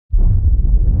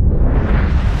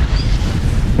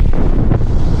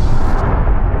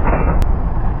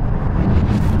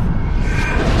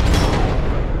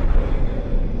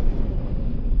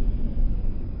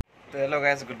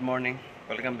guys, good morning.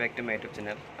 Welcome back to my YouTube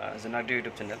channel, Junak Deori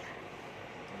YouTube channel.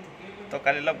 तो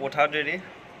कालिला बोठा देरी,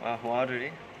 हुआ देरी.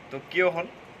 तो क्यों हल?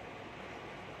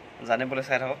 जाने बोले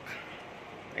साइड होक.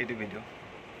 ऐडी वीडियो.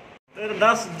 तो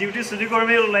 10 ड्यूटी सुधी कर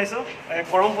में लाइसो.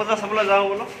 कोरम पुजा सबला जाओ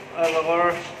बोलो. लगोर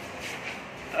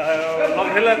लग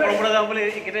हेला कोरम पुजा जाओ बोले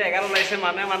इकेटे 11 लाइसे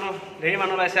मानो ढेरी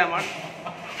मानो लाइसे आमार.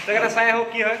 तो केटा साइ हो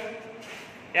की হয়?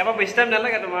 याबा बेছি টাইম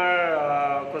নালাগে তোমাৰ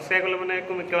কোসকাই গলে মানে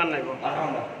কিমান লাগিব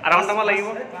আধা ঘন্টা মান লাগিব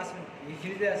 5 মিনিট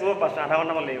ইখিলিতে আছে ও 5 আধা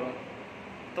ঘন্টা মান লাগিব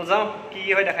তো যাও কি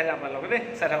হয় দেখা যায় আপোনালোকে দেই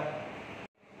চাই থাকক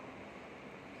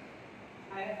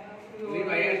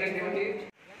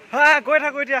হ্যাঁ গৈ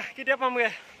থাকো এতিয়া কিতিয়া পামগে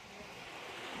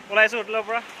ওলাইছো হোটেলৰ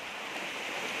পৰা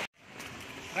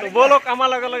তো বলক আমাৰ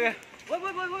লগে লগে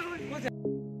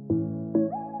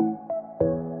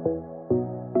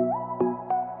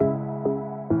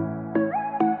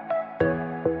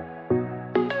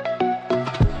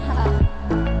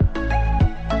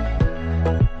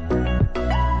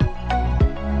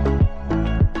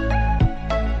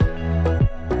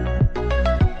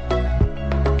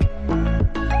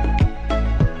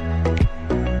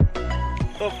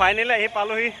फाइनली आহি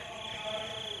পালোহি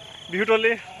বিহু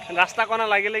তলি ৰাস্তা কোনা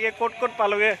লাগি কোট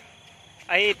পালোগে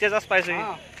আহি এতিয়া জাস্ট পাইছোহি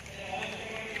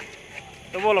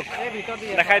তো বলক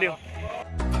দেখাই দিও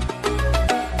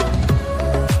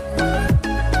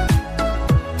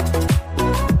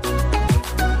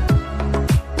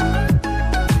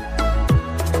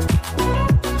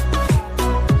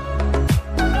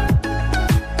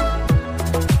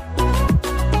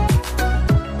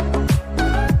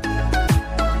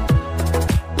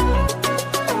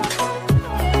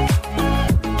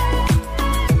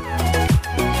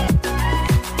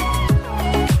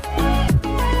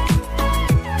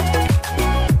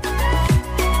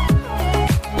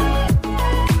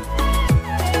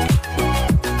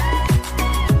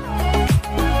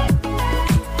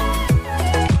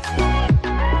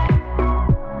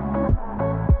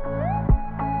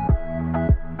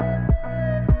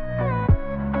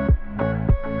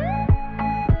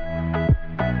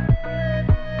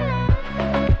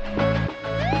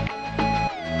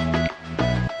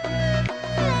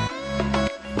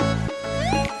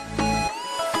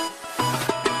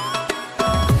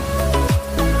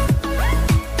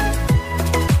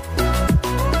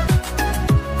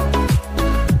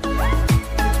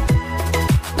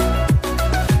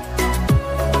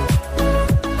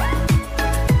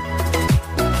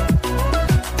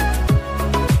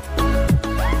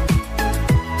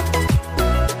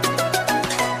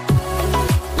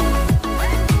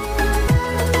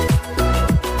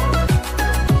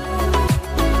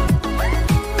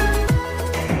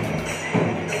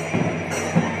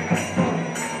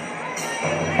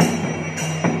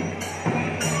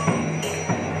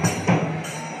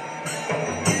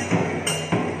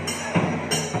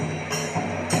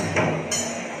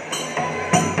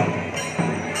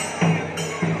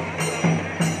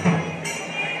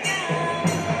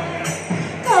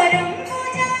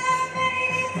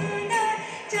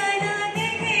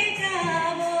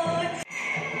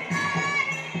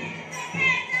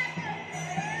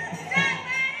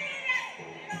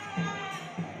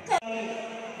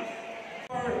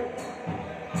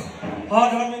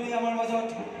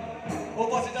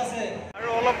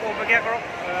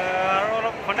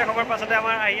ঘণ্টা খবৰ পাছতে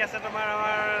আমাৰ আহি আছে তোমাৰ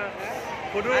আমাৰ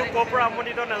ফুডু কোপৰা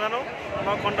আমনিত নাজানো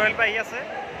আমাৰ কণ্ট্ৰল পাই আহি আছে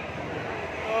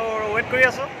তো ওয়েট কৰি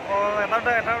আছো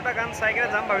এটা গান চাই কিনে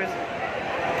যাম ভাবিছোঁ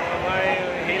আমাৰ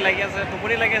হেৰি লাগি আছে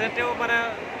টোপনি লাগি আছে তেও মানে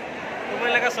টোপনি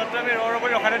লাগা সত্ত্বেও আমি ৰ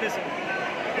কৰি ৰখাই দিছোঁ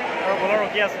আৰু বলৰ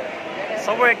ৰখি আছে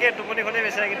চবৰ একে টোপনিখনে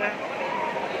বেছি কেইটা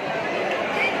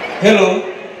হেল্ল'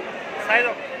 চাই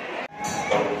যাওক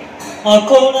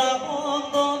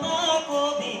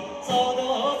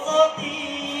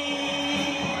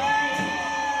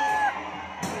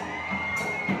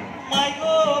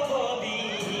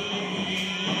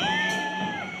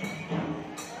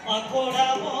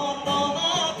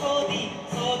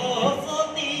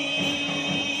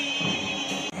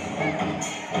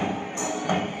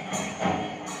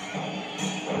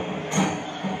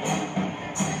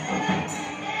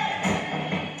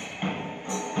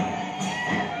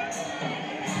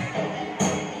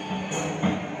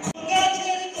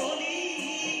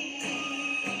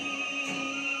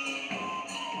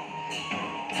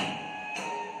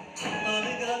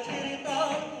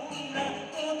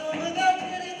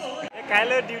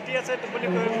কাইলৈ ডিউটি আছে টোপনি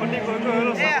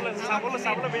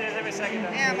চাবলৈ বেজাই বেছি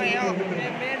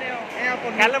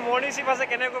কাইলৈ মৰ্ণিং চিফ আছে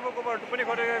কেনে কৰিব ক'ব টোপনি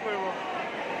ঘৰতে কৰিব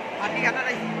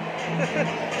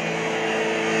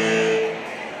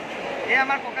এই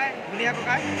আমাৰ ককাই ধুনীয়া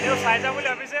ককাই তেওঁ চাই যাম বুলি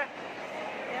ভাবিছে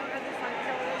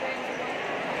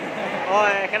অঁ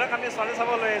এখেতক আমি ছোৱালী চাব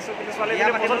লৈ আহিছোঁ কিন্তু ছোৱালী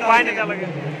পচন্দ পাই তেতিয়ালৈকে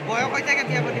বয়স হৈছেগৈ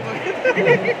বিয়া পাতিব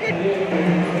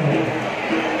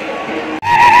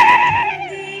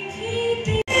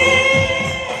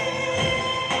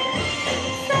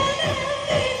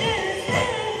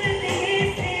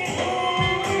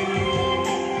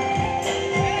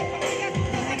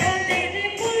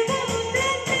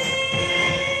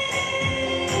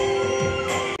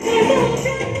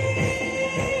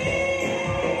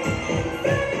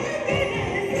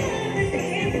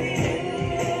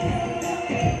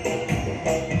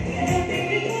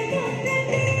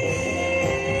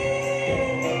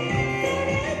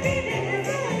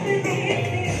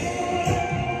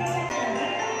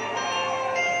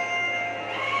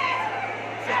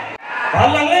ভাল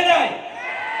লাগলে নাই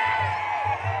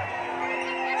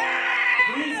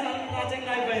দুই সাল নাচে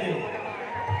নাই বাইরে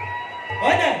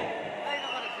হয় না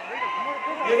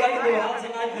এবার কিন্তু হাত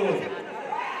নাচ দেবো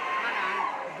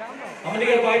আমাদের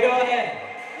বাইরে আছে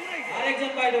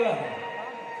আরেকজন বাইরে আছে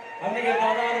আমাদের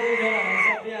দাদা আর দুজন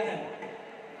সব দিয়ে আছে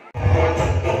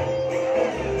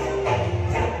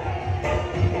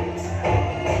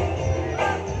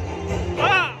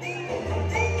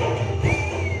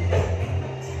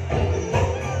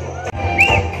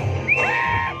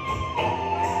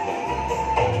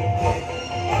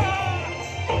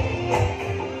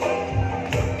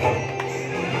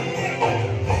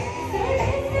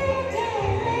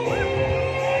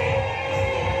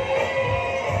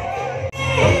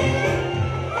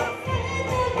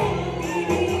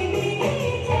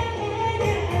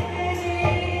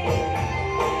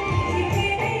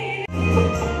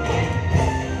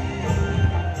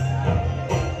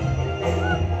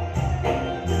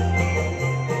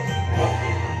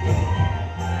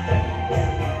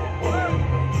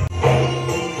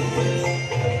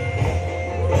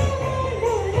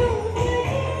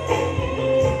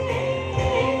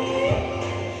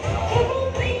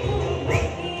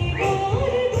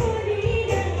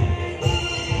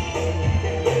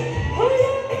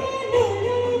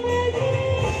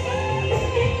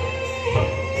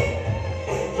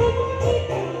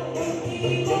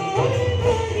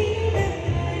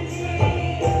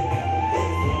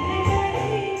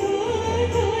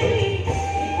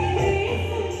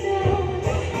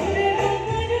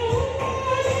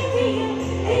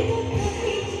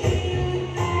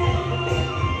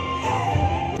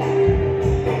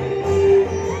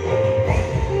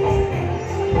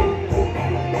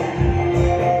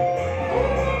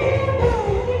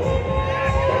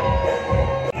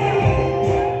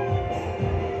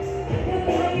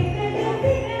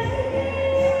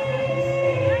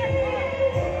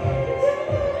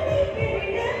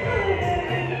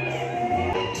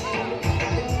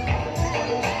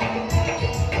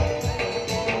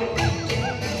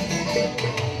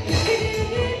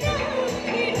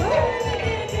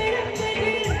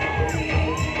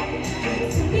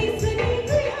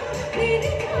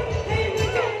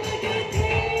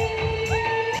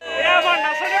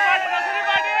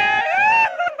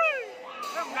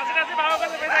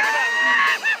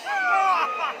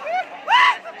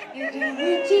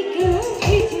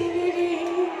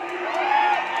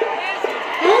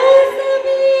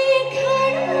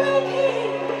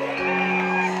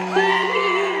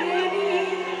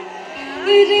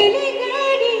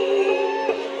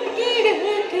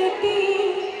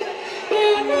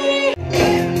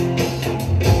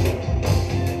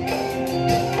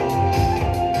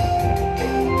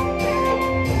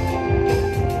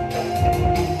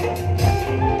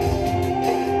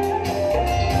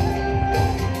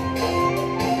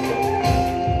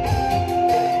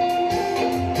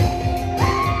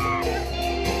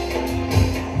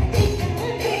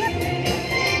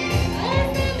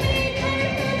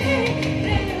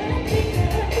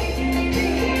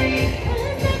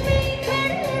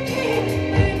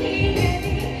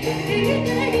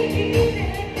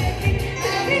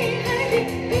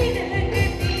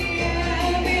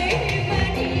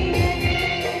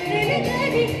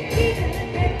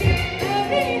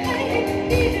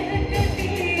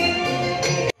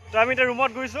আমি এতিয়া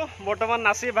ৰুমত গৈছোঁ বৰ্তমান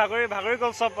নাচি ভাগৰি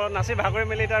গ'ল চব নাচি ভাগৰি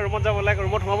মেলি এতিয়া ৰুমত যাব লাগে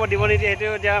ৰুমত সোমাব দিব নিদিয়ে সেইটো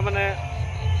এতিয়া মানে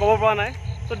ক'ব পৰা নাই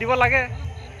তো দিব লাগে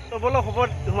তো বোলো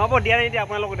সোমাব দিয়া নিদিয়ে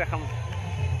আপোনালোকক দেখাম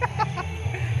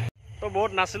তো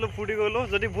বহুত নাচিলোঁ ফূৰ্তি কৰিলোঁ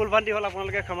যদি ভুল ভ্ৰান্তি হ'ল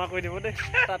আপোনালোকে ক্ষমা কৰি দিব দেই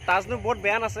তাজনো বহুত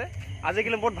বেয়া নাচে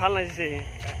আজিকালি বহুত ভাল নাচিছে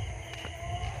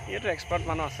এইটো এক্সপাৰ্ট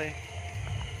মানুহ আছে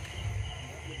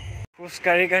খোজ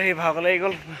কাঢ়ি ভাগ লাগি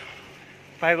গ'ল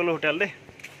পাই গ'লোঁ হোটেল দেই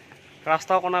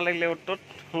ৰাস্তাও কণা লাগিলে উত্তত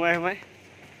সোমাই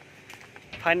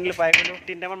ফাইনেলি পাই গ'লোঁ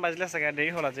 3টামান বাজিলে চাগে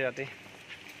দেৰি হ'ল আজি ৰাতি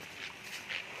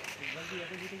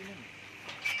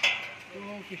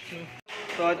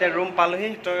তো তো এতিয়া ৰুম পালোহি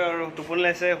তো টোপনি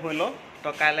লাগিছে শুই লওঁ তো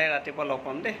কাইলৈ ৰাতিপুৱা লগ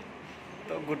পাম দেই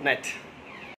তো গুড নাইট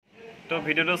তো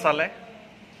ভিডিঅ'টো চালে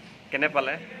কেনে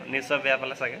পালে নিশ্চয় বেয়া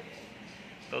পালে চাগে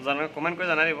তো কমেণ্ট কৰি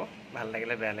জনাই দিব ভাল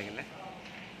লাগিলে বেয়া লাগিলে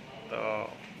তো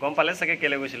গম পালে চাগে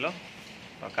কেলৈ গৈছিলোঁ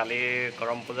তো কালি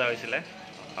কৰম পূজা হৈছিলে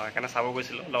সেইকাৰণে চাব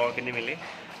গৈছিলোঁ লগৰখিনি মিলি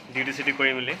ডিউটি চিউটি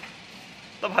কৰি মেলি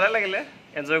তো ভালে লাগিলে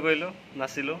এনজয় কৰিলোঁ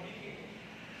নাচিলোঁ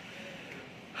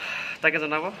তাকে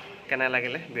জনাব কেনে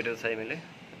লাগিলে ভিডিঅ' চাই মেলি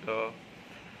তো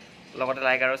লগতে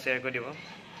লাইক আৰু শ্বেয়াৰ কৰি দিব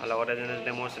আৰু লগতে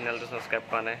যোনে মোৰ চেনেলটো ছাবস্ক্ৰাইব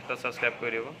কৰা নাই তো ছাবস্ক্ৰাইব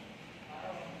কৰি দিব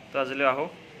তো আজিলৈ আহোঁ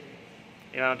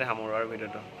ইমানতে সামৰোঁ আৰু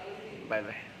ভিডিঅ'টো বাই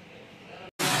বাই